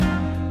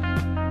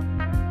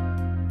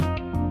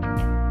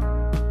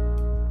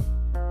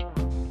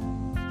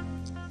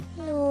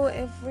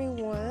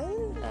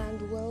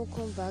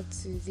back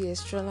to the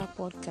Estrella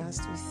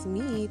podcast with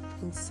me,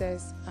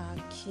 Princess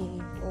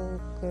Akin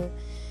Ogun.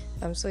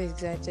 I'm so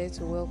excited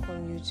to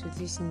welcome you to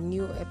this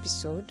new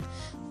episode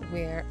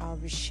where I'll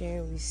be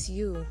sharing with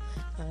you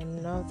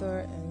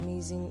another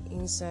amazing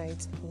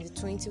insight in the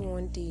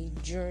 21-day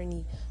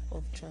journey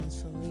of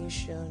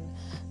transformation.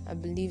 I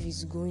believe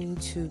it's going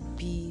to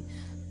be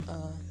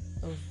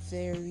a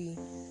very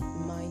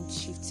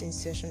mind-shifting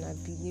session. I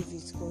believe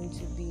it's going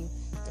to be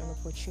an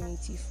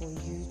opportunity for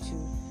you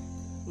to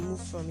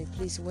move from a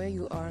place where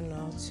you are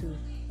now to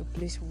a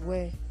place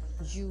where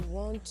you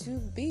want to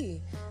be.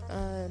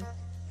 And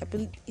I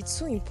believe it's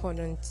so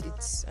important.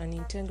 It's an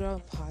integral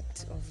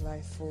part of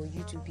life for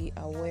you to be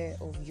aware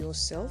of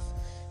yourself,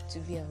 to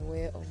be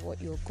aware of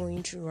what you're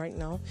going through right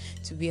now,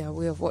 to be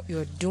aware of what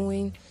you're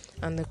doing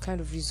and the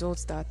kind of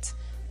results that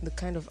the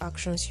kind of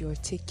actions you're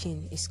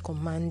taking is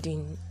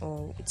commanding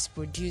or it's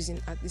producing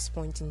at this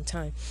point in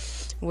time.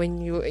 When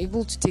you're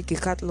able to take a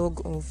catalog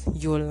of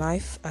your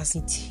life as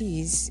it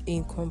is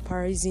in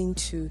comparison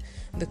to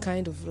the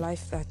kind of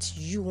life that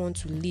you want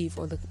to live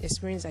or the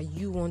experience that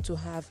you want to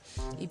have,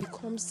 it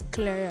becomes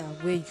clearer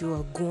where you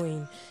are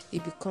going.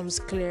 It becomes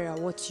clearer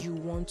what you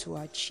want to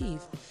achieve.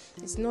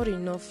 It's not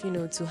enough,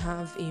 to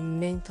have a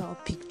mental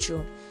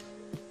picture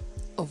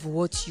of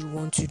what you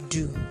want to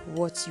do,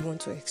 what you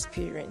want to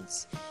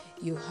experience.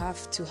 You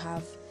have to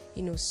have,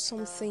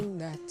 something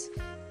that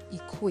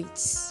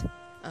equates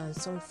and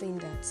something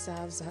that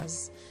serves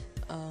as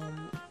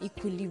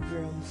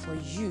equilibrium for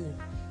you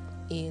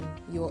in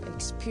your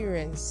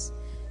experience,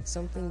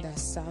 something that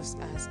serves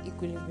as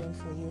equilibrium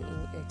for you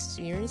in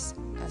experience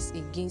as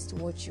against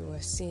what you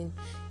are seeing,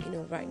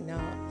 right now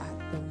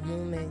at the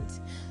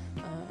moment.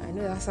 I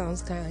know that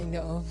sounds kind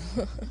of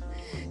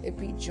a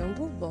bit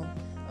jumbled, but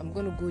I'm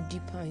going to go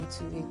deeper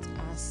into it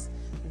as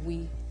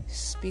we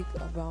speak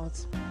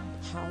about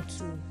how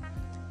to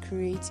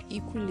create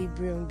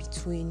equilibrium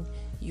between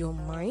your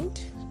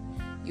mind,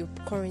 your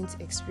current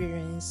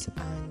experience,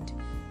 and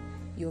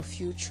your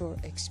future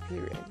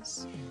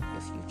experience.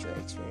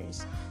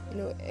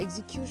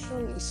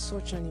 Execution is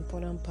such an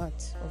important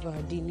part of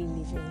our daily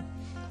living.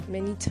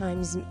 Many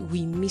times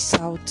we miss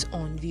out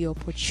on the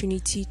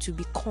opportunity to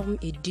become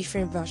a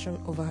different version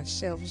of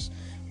ourselves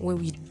when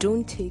we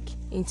don't take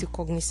into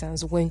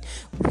cognizance, when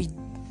we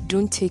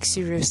don't take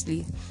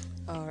seriously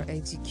our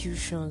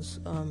executions.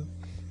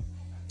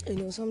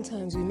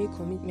 Sometimes we make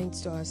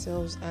commitments to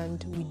ourselves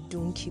and we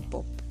don't keep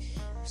up.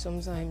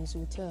 Sometimes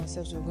we tell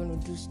ourselves we're going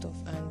to do stuff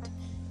and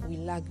we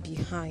lag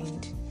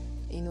behind.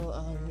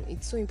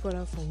 It's so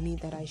important for me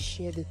that I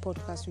share the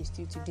podcast with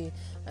you today,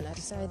 and I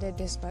decided,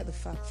 despite the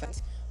fact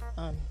that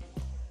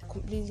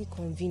completely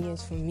convenient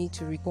for me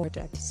to record,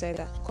 I decided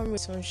that Comrade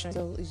Sunshine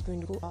is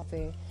going to go out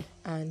there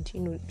and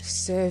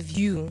serve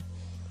you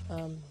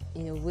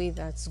in a way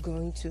that's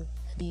going to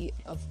be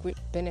of great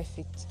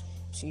benefit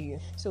to you.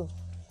 So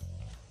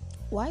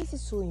why is it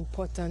so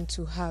important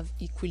to have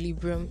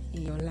equilibrium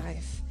in your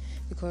life?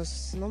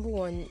 Because number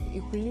one,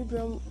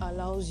 equilibrium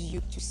allows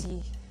you to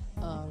see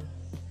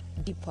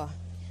deeper.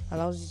 It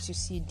allows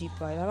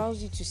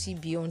you to see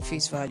beyond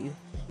face value.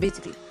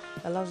 Basically,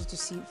 allows you to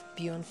see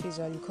beyond face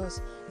value,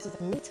 because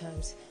many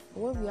times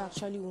what we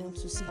actually want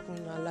to see happen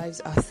in our lives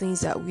are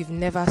things that we've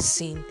never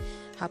seen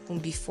happen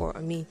before.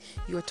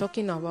 You're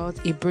talking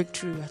about a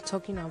breakthrough, you're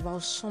talking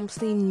about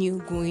something new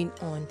going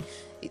on.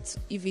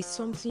 If it's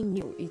something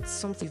new, it's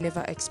something you've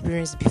never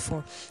experienced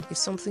before. It's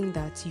something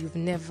that you've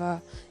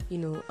never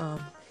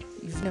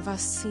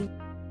seen.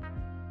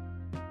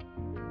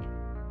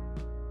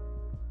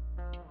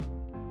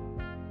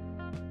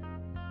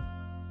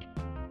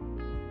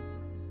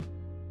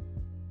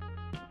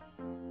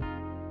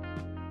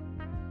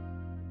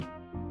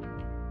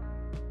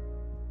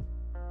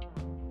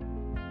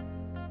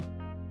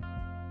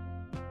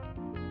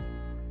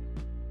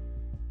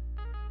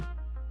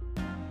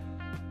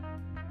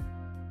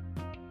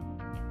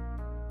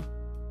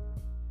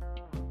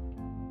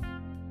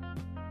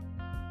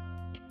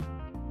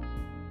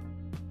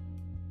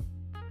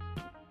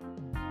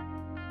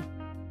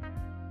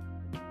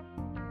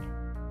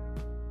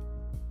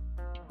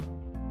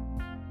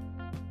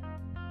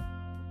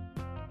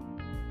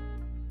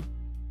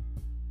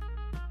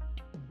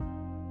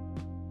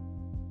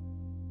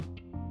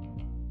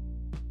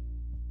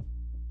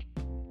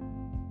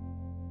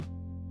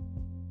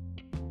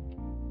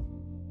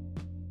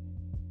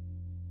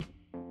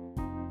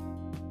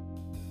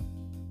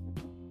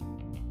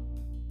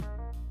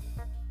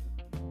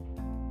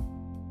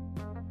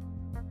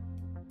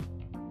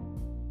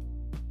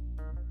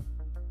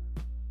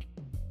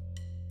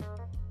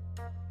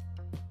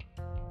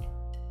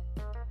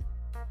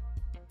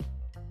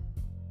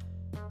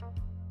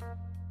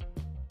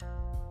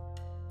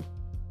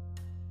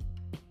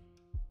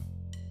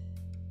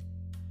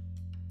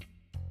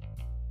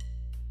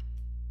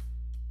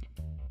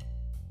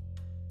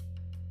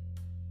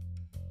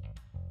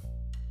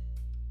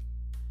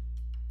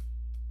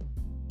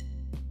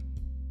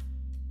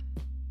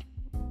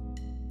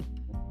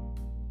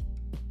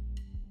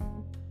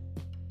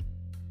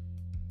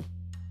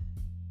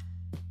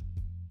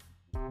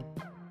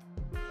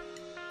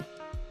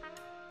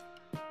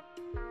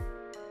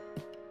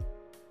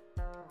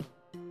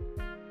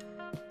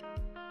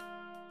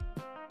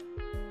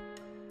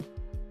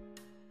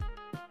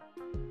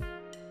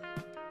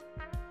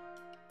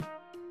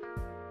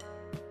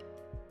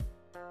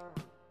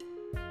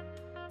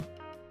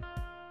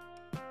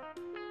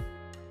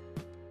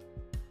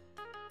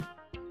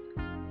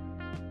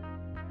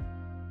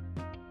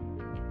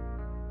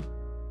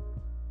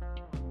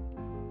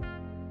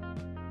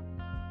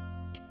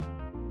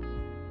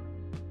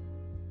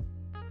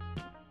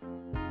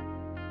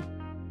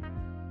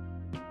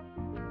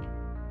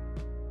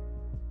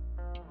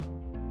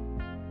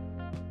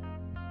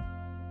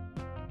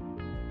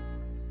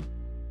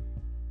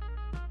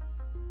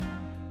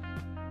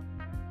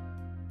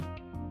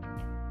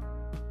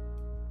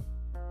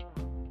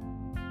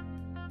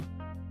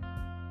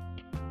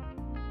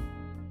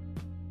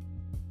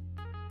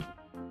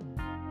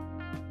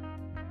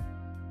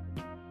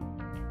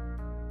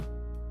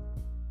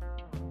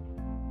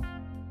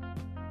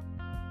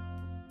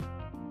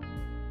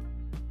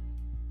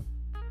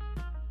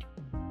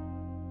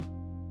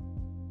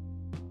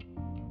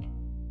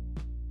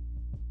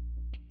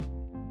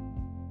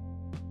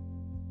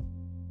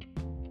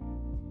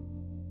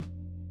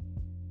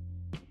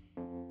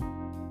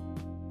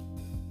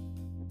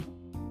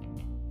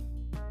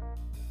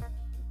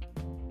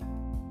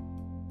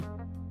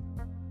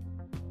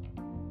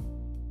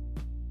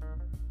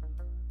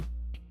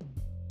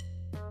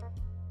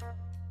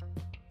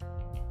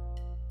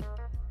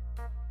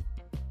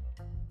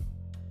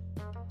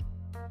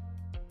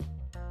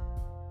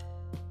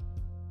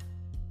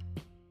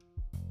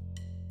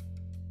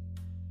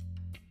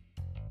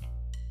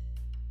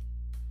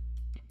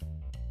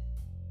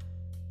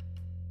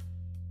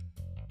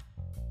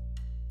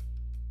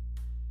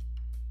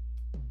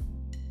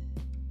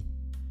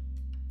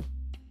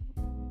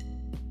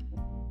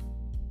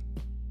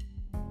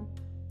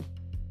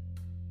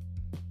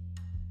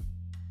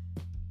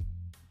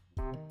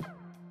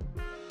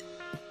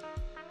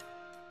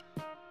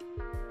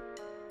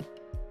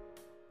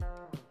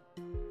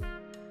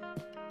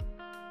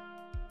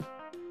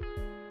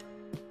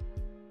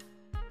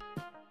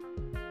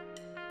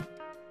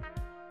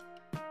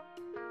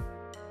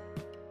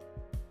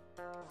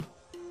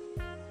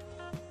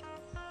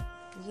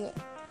 Yeah.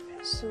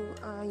 So,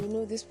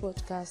 this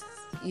podcast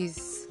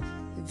is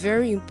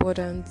very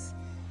important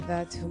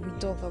that we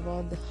talk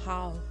about the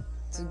how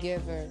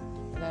together.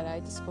 That I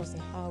discuss the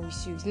how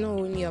with you. It's not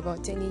only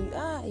about telling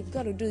you, you've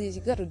got to do this,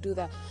 you've got to do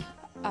that.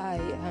 I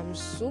am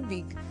so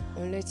big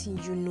on letting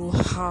you know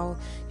how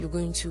you're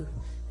going to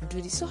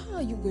do this. So, how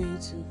are you going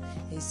to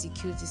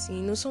execute this?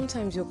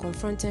 Sometimes you're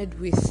confronted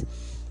with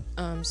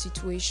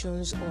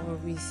situations or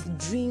with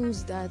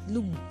dreams that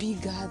look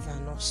bigger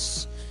than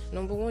us.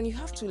 Number one, you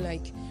have to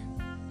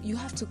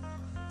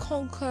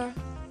conquer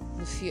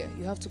the fear.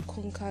 You have to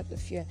conquer the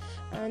fear.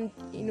 And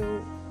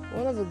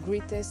one of the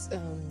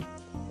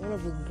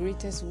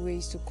greatest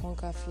ways to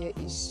conquer fear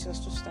is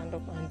just to stand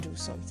up and do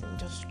something.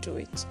 Just do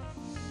it.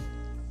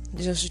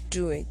 Just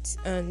do it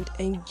and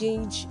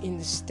engage in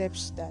the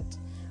steps that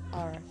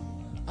are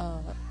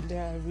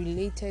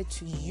related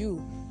to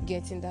you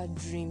getting that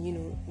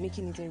dream,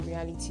 making it a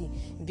reality,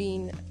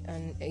 being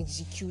an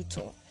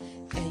executor.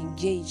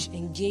 Engage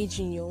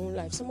in your own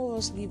life. Some of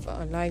us live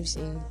our lives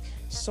in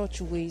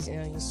such ways,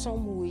 and in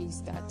some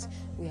ways that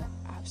we are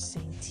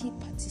absentee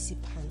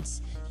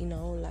participants in our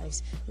own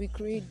lives. We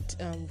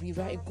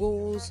write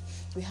goals,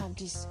 we have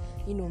these,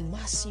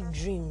 massive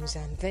dreams,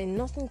 and then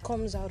nothing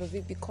comes out of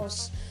it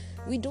because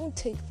we don't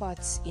take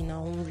part in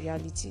our own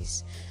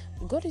realities.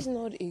 God is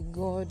not a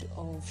God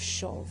of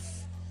shove.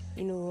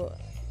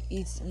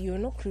 You're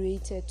not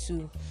created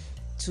to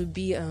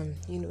be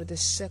the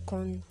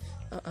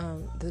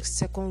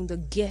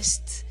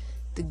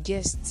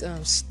guest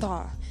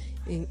star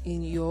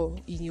in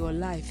your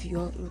life.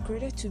 You're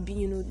created to be,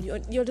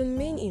 you're the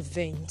main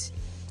event.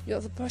 You're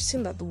the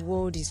person that the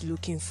world is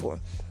looking for.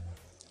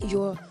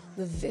 You're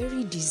the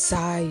very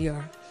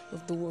desire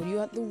of the world. You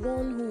are the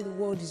one who the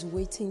world is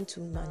waiting to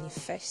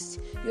manifest.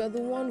 You are the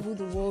one who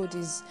the world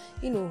is,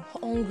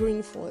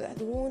 hungering for. That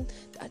the one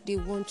that they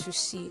want to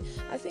see.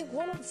 I think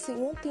one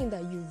thing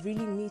that you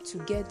really need to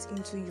get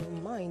into your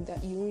mind,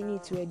 that you really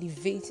need to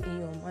elevate in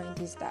your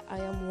mind, is that I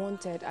am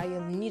wanted, I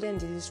am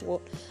needed in this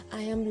world, I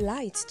am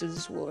light to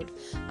this world,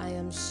 I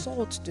am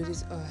salt to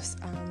this earth,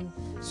 I'm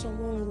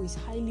someone who is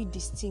highly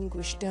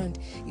distinguished. And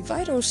if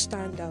I don't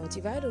stand out,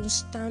 if I don't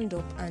stand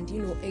up and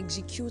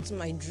execute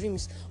my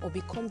dreams or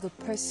become the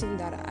person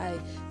that I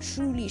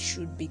truly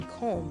should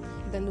become,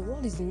 then the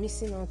world is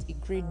missing out a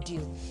great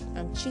deal.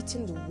 I'm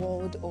cheating the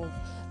world of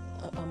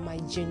my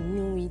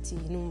genuinity,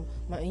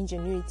 my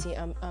ingenuity.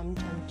 I'm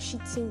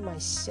cheating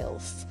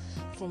myself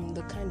from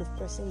the kind of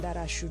person that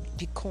I should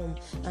become,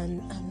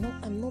 and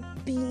I'm not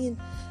being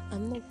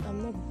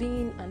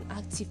an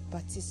active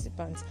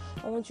participant.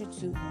 I want you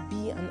to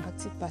be an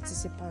active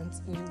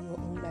participant in your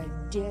own life.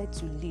 Dare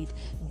to lead,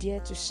 dare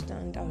to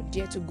stand out,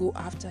 dare to go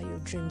after your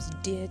dreams,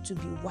 dare to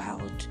be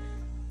wild.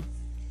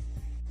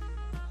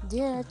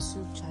 Dare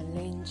to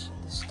challenge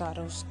the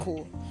status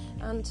quo.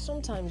 And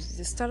sometimes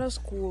the status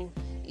quo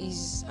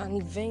is an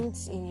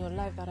event in your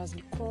life that has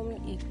become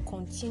a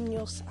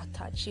continuous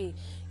attache.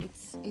 It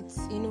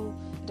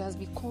has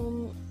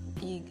become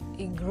a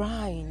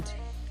grind.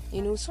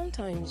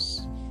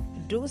 Sometimes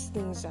those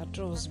things that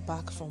draw us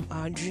back from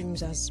our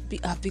dreams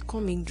have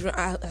become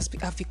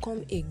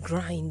a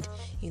grind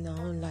in our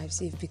own lives.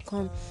 They've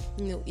become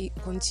a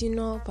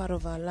continual part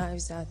of our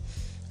lives that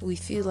we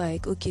feel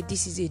like, okay,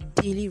 this is a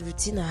daily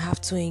routine I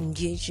have to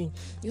engage in.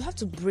 You have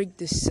to break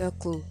the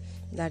circle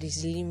that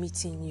is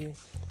limiting you.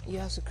 You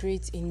have to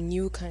create a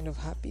new kind of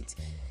habit.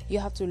 You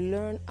have to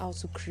learn how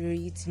to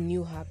create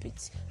new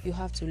habits. You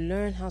have to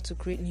learn how to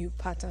create new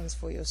patterns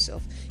for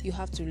yourself. You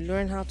have to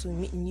learn how to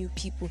meet new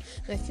people.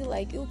 And I feel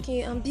like,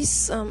 okay, I'm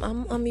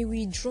a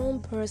withdrawn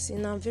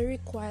person. I'm very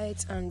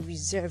quiet and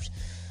reserved.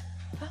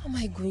 How am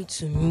I going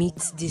to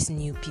meet these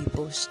new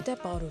people?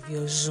 Step out of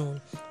your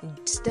zone.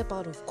 Step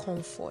out of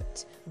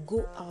comfort.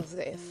 Go out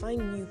there.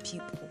 Find new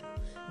people.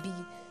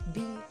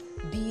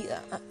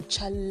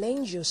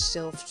 Challenge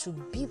yourself to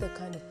be the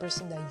kind of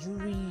person that you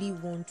really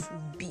want to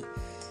be.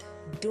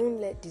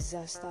 Don't let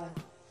disaster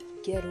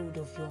get hold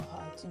of your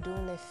heart.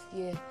 Don't let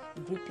fear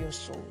grip your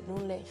soul.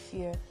 Don't let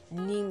fear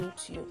name it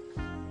to you.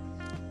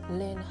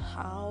 Learn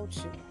how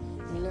to,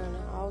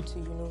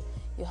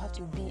 you have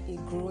to be a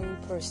growing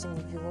person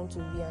if you want to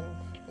be an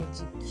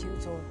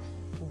executor.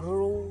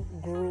 Grow.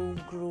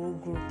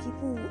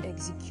 People who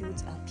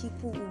execute are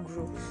people who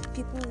grow.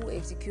 People who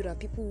execute are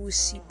people who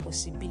see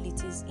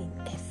possibilities in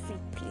every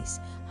place.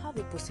 Have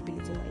a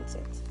possibility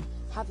mindset.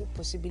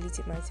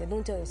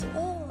 Don't tell yourself,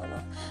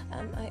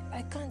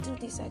 I can't do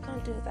this, I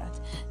can't do that.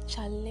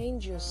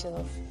 Challenge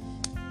yourself.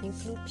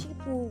 Include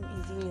people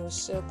within your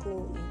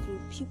circle,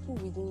 include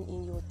people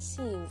in your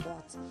team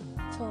that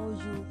tell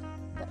you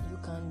that you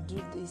can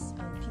do this,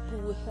 and people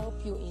will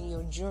help you in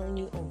your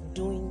journey of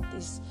doing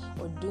this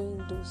or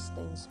doing those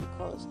things,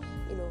 because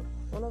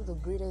one of the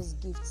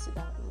greatest gifts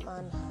that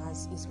man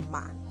has is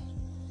man.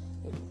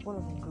 One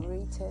of the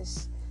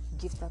greatest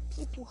gifts that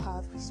people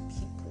have is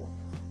people.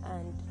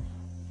 And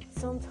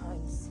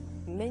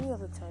many of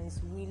the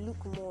times, we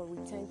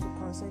tend to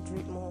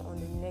concentrate more on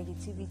the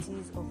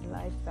negativities of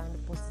life than the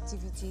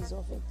positivities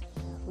of it.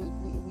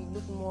 We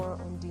look more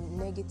on the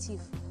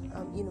negative,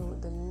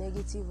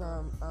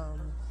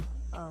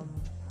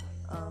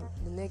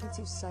 the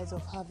negative sides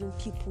of having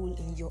people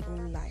in your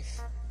own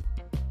life.